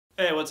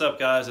Hey, what's up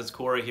guys? It's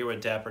Corey here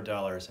with Dapper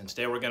Dollars, and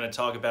today we're going to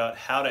talk about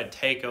how to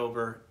take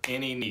over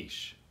any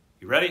niche.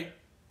 You ready?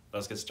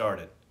 Let's get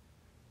started.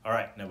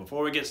 Alright, now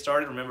before we get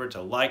started, remember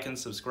to like and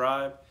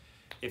subscribe.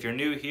 If you're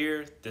new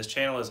here, this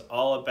channel is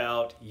all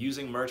about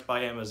using merch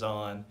by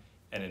Amazon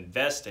and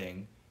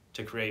investing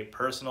to create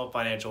personal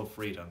financial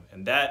freedom.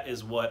 And that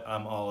is what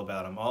I'm all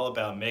about. I'm all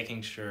about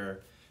making sure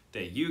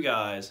that you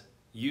guys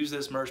use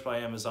this merch by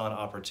Amazon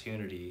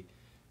opportunity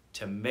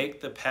to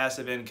make the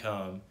passive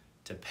income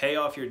to pay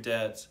off your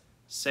debts,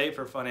 save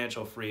for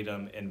financial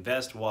freedom,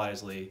 invest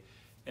wisely,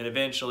 and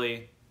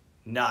eventually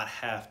not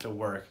have to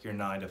work your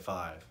 9 to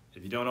 5.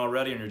 If you don't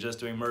already and you're just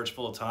doing merch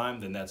full time,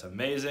 then that's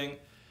amazing.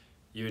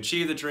 You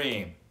achieve the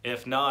dream.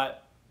 If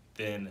not,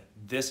 then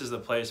this is the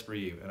place for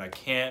you. And I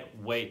can't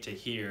wait to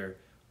hear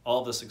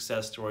all the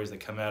success stories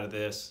that come out of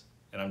this.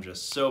 And I'm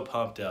just so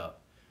pumped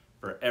up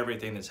for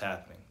everything that's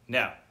happening.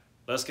 Now,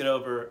 let's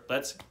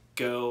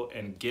go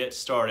and get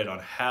started on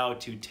how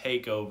to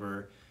take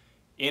over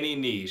any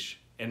niche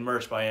in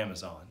merch by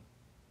Amazon.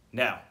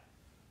 Now,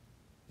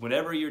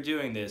 whenever you're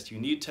doing this, you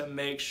need to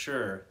make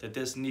sure that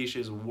this niche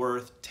is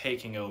worth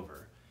taking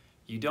over.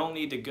 You don't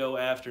need to go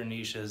after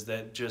niches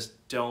that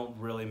just don't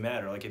really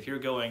matter. Like if you're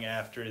going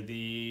after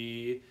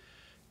the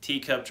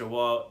teacup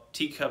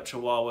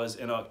chihuahuas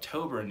in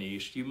October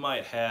niche, you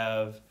might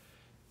have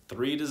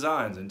 3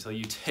 designs until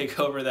you take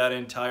over that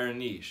entire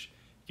niche.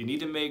 You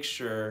need to make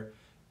sure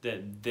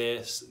that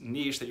this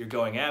niche that you're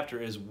going after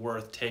is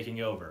worth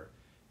taking over.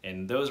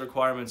 And those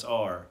requirements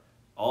are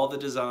all the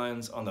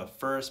designs on the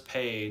first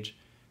page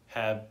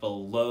have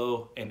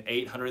below an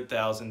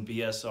 800,000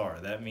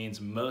 BSR. That means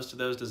most of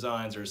those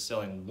designs are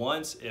selling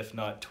once, if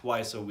not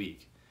twice a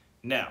week.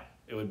 Now,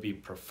 it would be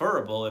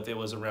preferable if it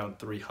was around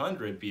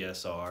 300,000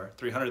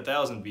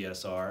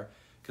 BSR,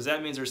 because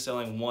that means they're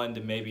selling 1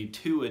 to maybe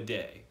 2 a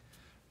day.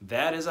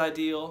 That is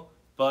ideal,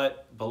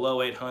 but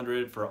below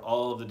 800 for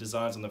all of the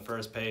designs on the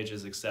first page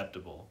is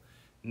acceptable.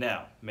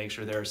 Now, make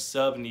sure there are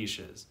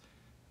sub-niches.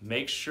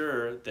 Make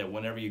sure that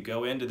whenever you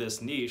go into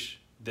this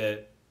niche,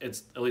 that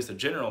it's at least a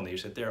general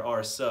niche, that there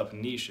are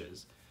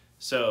sub-niches.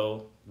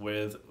 So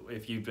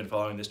if you've been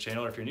following this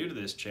channel or if you're new to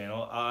this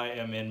channel, I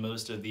am in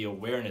most of the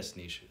awareness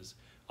niches.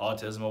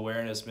 Autism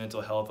awareness,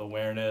 mental health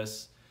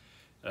awareness,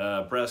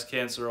 breast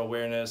cancer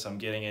awareness, I'm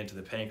getting into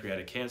the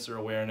pancreatic cancer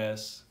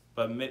awareness,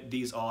 but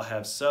these all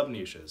have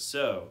sub-niches.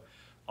 So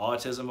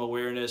autism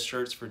awareness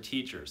shirts for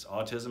teachers,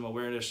 autism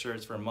awareness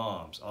shirts for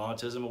moms,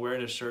 autism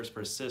awareness shirts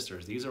for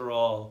sisters. These are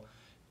all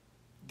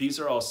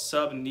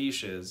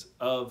sub-niches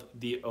of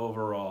the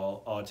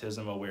overall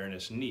autism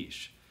awareness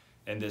niche.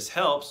 And this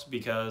helps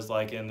because,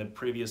 like in the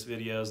previous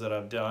videos that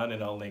I've done,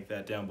 and I'll link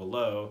that down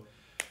below,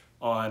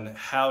 on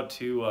how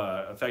to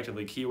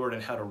effectively keyword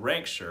and how to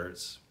rank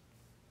shirts,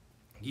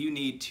 you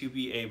need to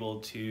be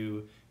able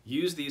to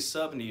use these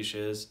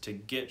sub-niches to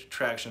get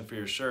traction for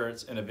your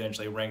shirts and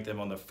eventually rank them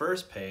on the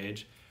first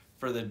page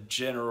for the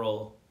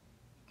general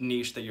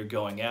niche that you're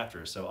going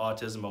after. So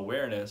autism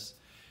awareness,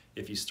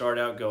 if you start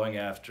out going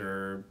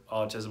after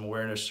autism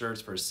awareness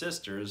shirts for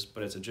sisters,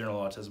 but it's a general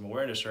autism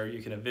awareness shirt,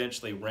 you can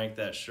eventually rank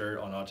that shirt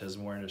on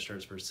autism awareness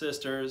shirts for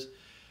sisters,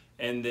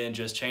 and then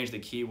just change the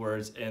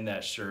keywords in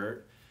that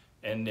shirt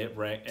and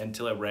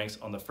until it ranks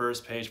on the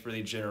first page for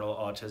the general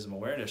autism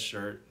awareness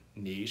shirt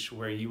niche,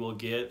 where you will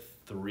get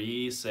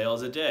 3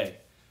 sales a day.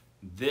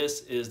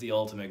 This is the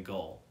ultimate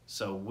goal.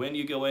 So when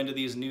you go into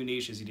these new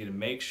niches, you need to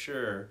make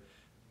sure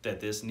that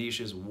this niche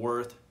is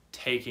worth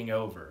taking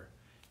over.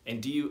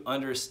 And do you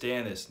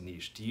understand this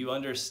niche? Do you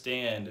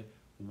understand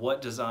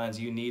what designs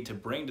you need to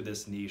bring to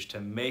this niche to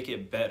make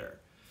it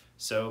better?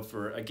 So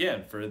for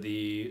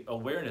the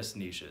awareness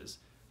niches,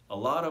 a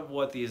lot of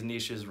what these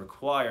niches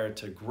require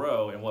to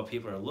grow and what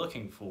people are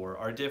looking for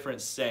are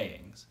different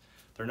sayings.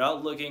 They're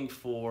not looking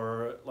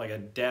for like a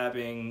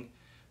dabbing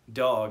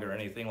dog or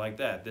anything like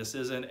that. This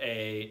isn't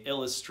a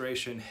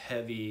illustration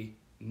heavy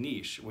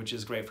niche, which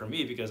is great for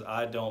me because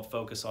I don't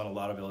focus on a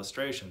lot of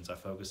illustrations. I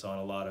focus on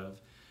a lot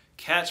of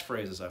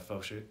catchphrases. I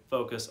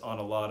focus on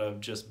a lot of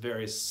just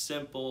very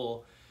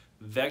simple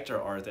vector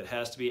art that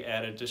has to be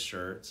added to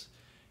shirts.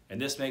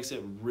 And this makes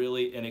it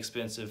really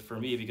inexpensive for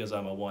me because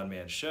I'm a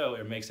one-man show.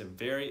 It makes it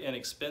very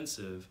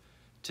inexpensive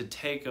to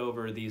take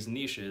over these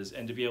niches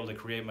and to be able to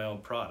create my own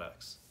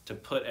products, to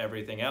put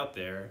everything out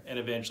there and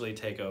eventually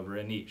take over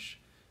a niche.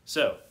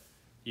 So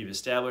you've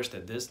established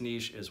that this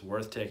niche is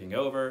worth taking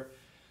over.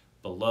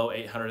 Below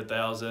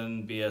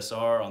 800,000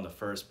 BSR on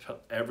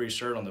every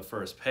shirt on the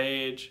first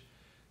page.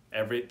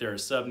 There are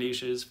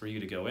sub-niches for you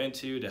to go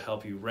into to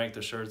help you rank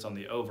the shirts on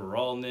the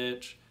overall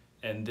niche,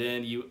 and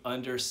then you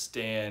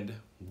understand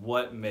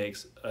what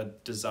makes a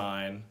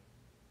design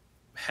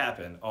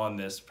happen on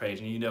this page,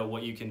 and you know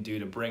what you can do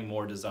to bring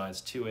more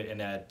designs to it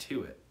and add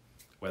to it,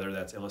 whether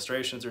that's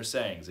illustrations or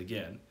sayings.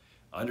 Again,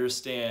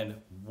 understand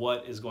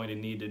what is going to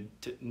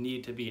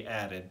need to be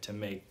added to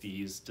make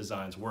these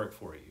designs work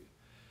for you.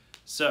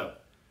 So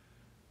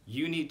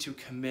you need to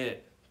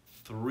commit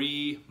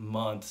 3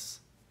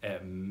 months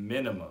at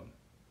minimum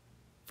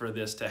for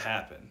this to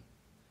happen,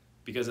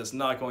 because it's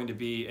not going to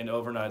be an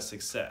overnight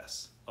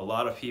success. A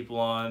lot of people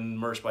on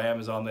Merch by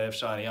Amazon, they have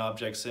shiny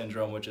object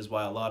syndrome, which is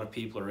why a lot of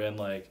people are in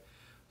like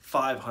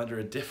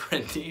 500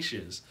 different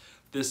niches.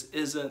 This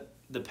isn't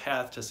the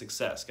path to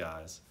success,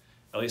 guys.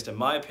 At least in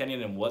my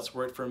opinion and what's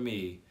worked for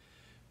me,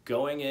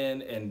 going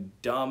in and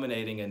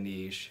dominating a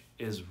niche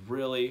is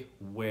really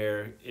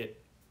where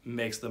it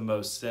makes the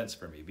most sense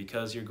for me,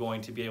 because you're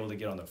going to be able to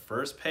get on the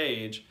first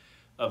page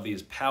of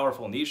these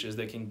powerful niches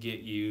that can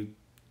get you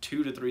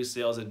 2 to 3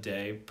 sales a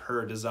day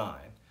per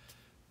design.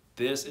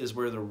 This is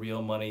where the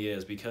real money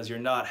is, because you're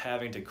not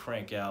having to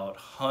crank out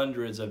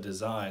hundreds of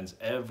designs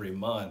every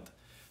month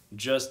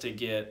just to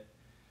get,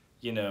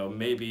 you know,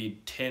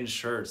 maybe 10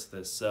 shirts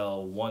that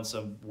sell once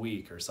a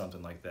week or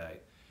something like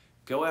that.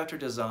 Go after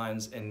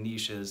designs and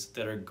niches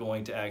that are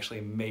going to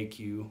actually make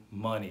you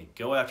money.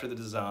 Go after the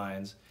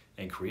designs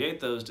and create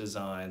those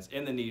designs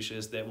in the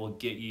niches that will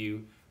get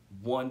you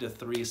 1 to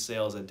 3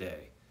 sales a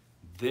day.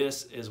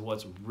 This is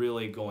what's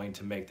really going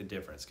to make the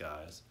difference,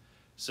 guys.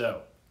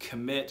 So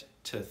commit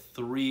to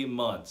 3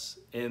 months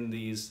in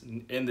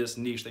this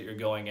niche that you're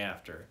going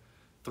after.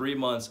 3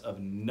 months of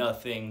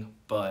nothing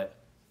but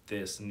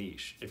this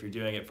niche. If you're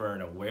doing it for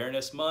an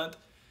awareness month,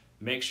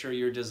 make sure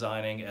you're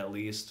designing at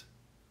least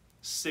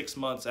 6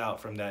 months out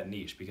from that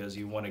niche, because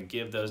you want to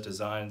give those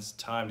designs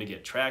time to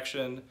get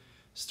traction,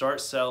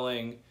 start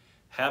selling,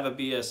 have a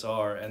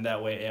BSR, and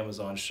that way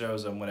Amazon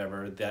shows them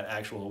whenever that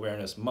actual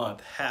awareness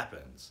month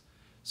happens.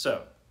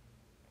 So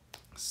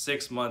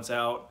 6 months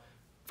out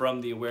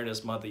from the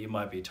awareness month that you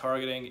might be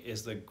targeting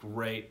is the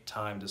great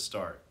time to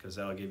start, because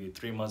that'll give you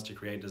 3 months to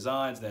create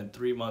designs, then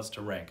 3 months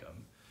to rank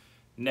them.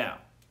 Now,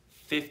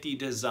 50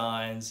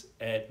 designs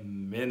at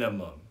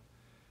minimum.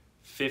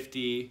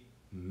 50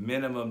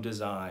 minimum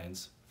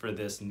designs for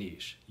this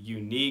niche.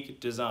 Unique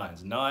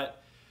designs,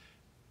 not,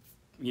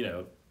 you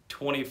know,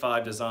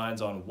 25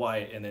 designs on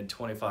white and then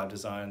 25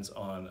 designs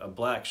on a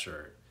black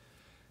shirt.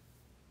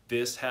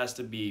 This has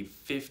to be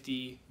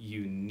 50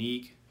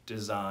 unique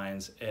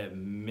designs at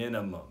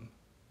minimum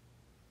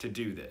to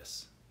do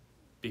this.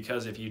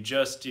 Because if you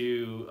just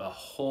do a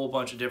whole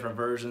bunch of different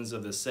versions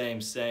of the same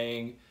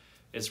saying,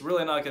 it's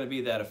really not going to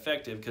be that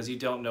effective, because you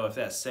don't know if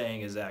that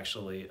saying is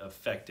actually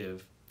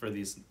effective for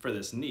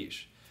this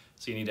niche.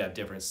 So you need to have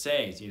different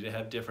sayings, you need to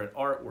have different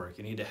artwork,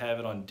 you need to have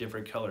it on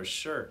different color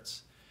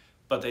shirts,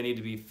 but they need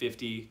to be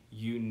 50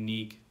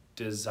 unique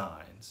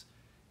designs.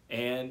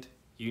 And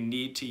you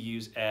need to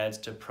use ads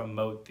to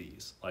promote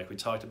these, like we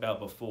talked about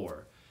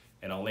before.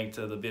 And I'll link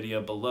to the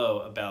video below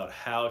about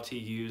how to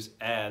use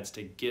ads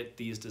to get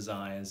these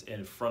designs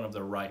in front of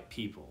the right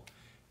people,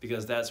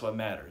 because that's what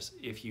matters.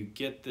 If you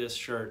get this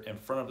shirt in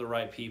front of the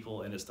right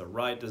people and it's the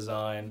right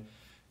design,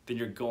 then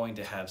you're going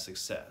to have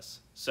success.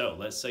 So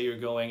let's say you're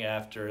going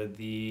after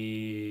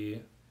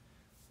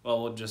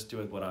well, we'll just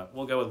do it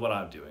we'll go with what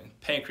I'm doing,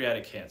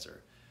 pancreatic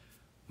cancer.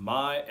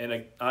 I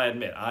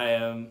admit I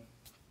am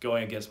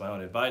going against my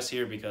own advice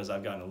here, because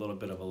I've gotten a little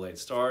bit of a late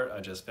start. I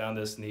just found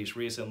this niche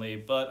recently,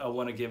 but I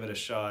want to give it a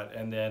shot,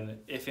 and then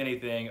if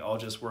anything, I'll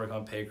just work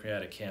on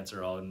pancreatic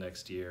cancer all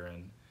next year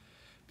and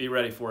be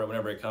ready for it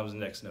whenever it comes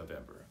next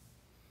November.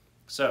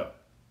 So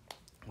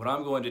what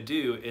I'm going to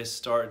do is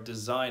start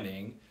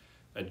designing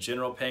a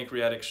general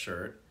pancreatic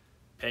shirt,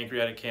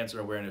 pancreatic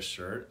cancer awareness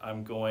shirt.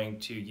 I'm going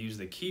to use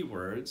the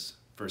keywords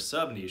for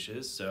sub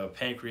niches, so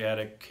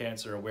pancreatic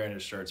cancer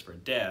awareness shirts for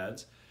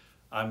dads.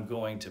 I'm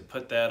going to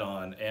put that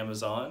on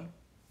Amazon.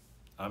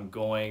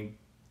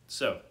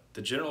 So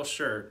the general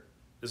shirt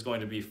is going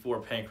to be for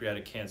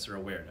pancreatic cancer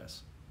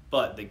awareness,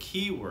 but the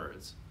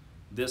keywords,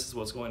 this is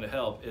what's going to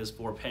help, is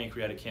for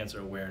pancreatic cancer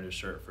awareness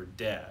shirt for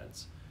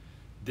dads.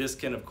 This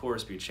can of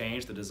course be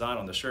changed. The design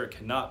on the shirt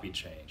cannot be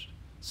changed.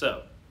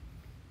 So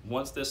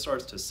once this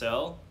starts to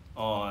sell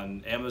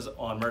on Amazon,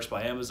 on Merch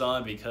by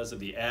Amazon, because of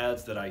the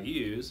ads that I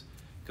use,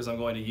 because I'm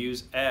going to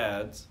use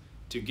ads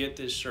to get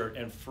this shirt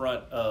in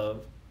front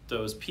of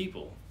those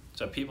people.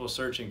 So people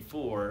searching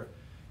for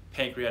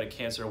pancreatic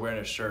cancer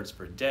awareness shirts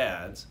for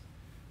dads,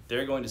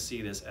 they're going to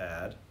see this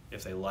ad.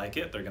 If they like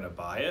it, they're going to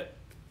buy it,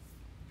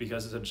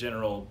 because it's a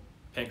general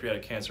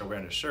pancreatic cancer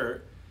awareness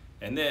shirt.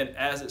 And then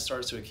as it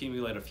starts to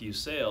accumulate a few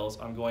sales,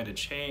 I'm going to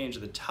change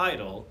the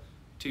title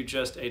to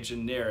just a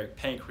generic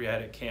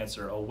pancreatic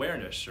cancer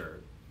awareness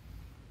shirt.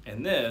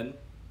 And then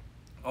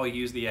I'll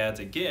use the ads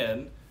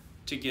again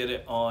to get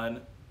it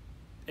on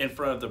in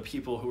front of the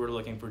people who are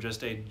looking for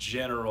just a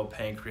general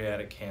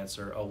pancreatic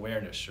cancer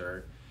awareness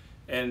shirt,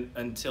 and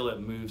until it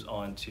moves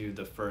on to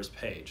the first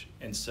page.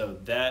 And so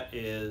that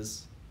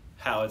is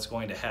how it's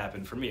going to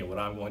happen for me. What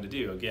I'm going to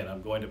do, again,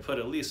 I'm going to put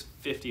at least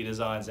 50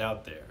 designs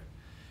out there.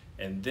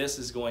 And this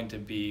is going to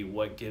be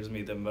what gives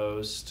me the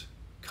most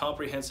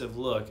comprehensive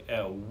look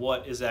at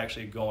what is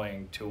actually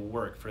going to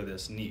work for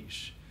this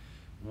niche.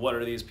 What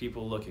are these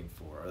people looking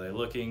for? Are they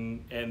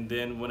looking, and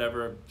then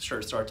whenever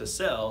shirts start to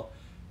sell,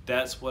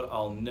 that's what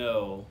I'll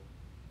know.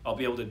 I'll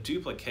be able to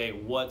duplicate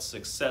what's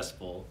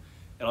successful,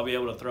 and I'll be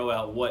able to throw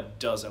out what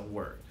doesn't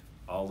work.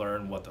 I'll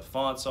learn what the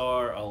fonts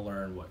are, I'll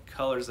learn what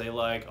colors they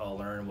like, I'll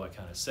learn what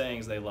kind of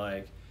sayings they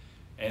like,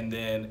 and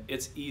then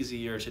it's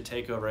easier to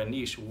take over a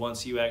niche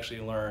once you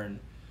actually learn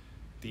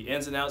the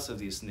ins and outs of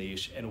this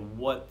niche and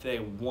what they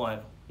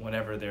want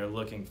whenever they're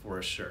looking for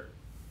a shirt.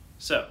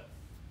 So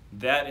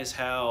that is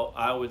how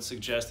I would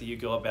suggest that you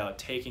go about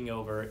taking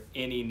over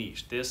any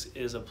niche. This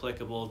is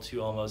applicable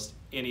to almost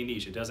any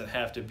niche. It doesn't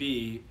have to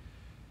be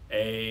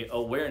a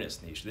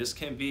awareness niche. This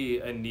can be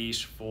a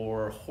niche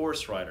for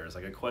horse riders,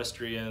 like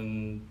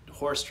equestrian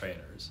horse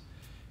trainers.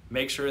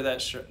 Make sure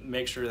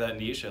that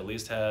niche at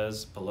least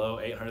has below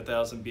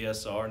 800,000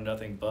 BSR,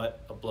 nothing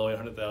but a below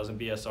 800,000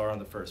 BSR on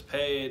the first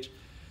page.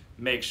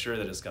 Make sure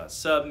that it's got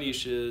sub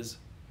niches.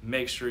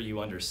 Make sure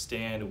you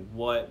understand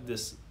what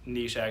this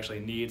niche actually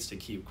needs to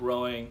keep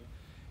growing,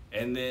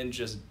 and then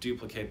just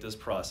duplicate this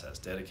process.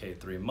 Dedicate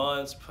 3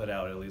 months, put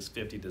out at least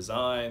 50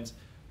 designs,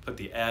 put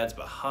the ads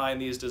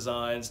behind these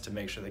designs to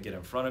make sure they get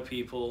in front of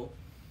people.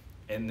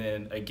 And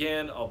then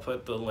again, I'll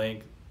put the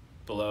link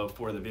below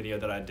for the video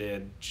that I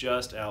did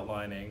just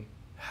outlining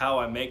how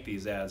I make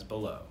these ads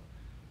below.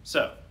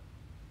 So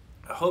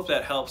I hope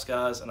that helps,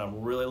 guys, and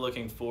I'm really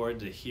looking forward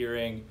to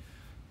hearing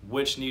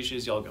which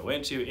niches y'all go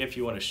into. If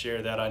you want to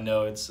share that, I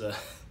know it's a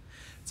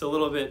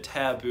little bit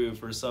taboo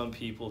for some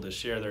people to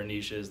share their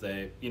niches.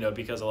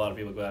 Because a lot of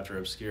people go after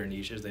obscure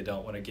niches, they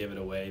don't want to give it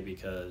away,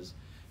 because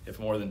if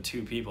more than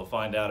 2 people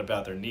find out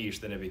about their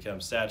niche, then it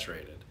becomes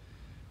saturated.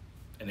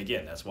 And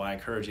again, that's why I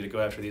encourage you to go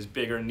after these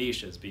bigger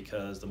niches,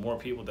 because the more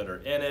people that are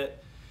in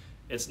it,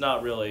 it's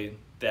not really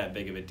that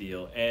big of a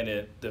deal.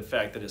 And the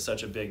fact that it's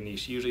such a big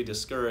niche usually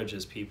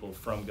discourages people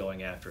from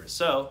going after it.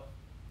 So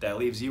that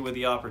leaves you with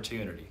the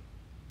opportunity.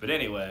 But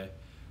anyway,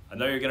 I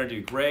know you're gonna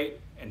do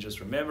great, and just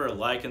remember,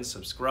 like and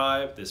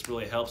subscribe. This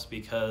really helps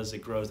because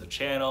it grows the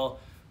channel.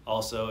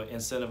 Also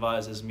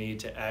incentivizes me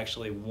to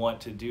actually want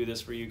to do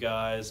this for you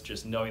guys.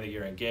 Just knowing that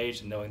you're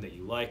engaged and knowing that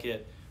you like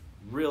it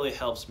really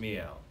helps me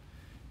out.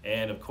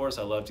 And of course,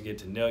 I love to get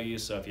to know you.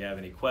 So if you have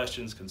any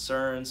questions,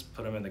 concerns,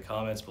 put them in the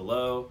comments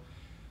below.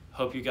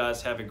 Hope you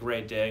guys have a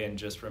great day, and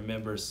just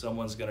remember,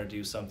 someone's gonna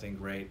do something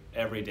great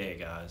every day,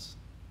 guys.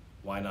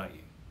 Why not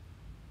you?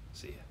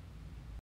 See ya.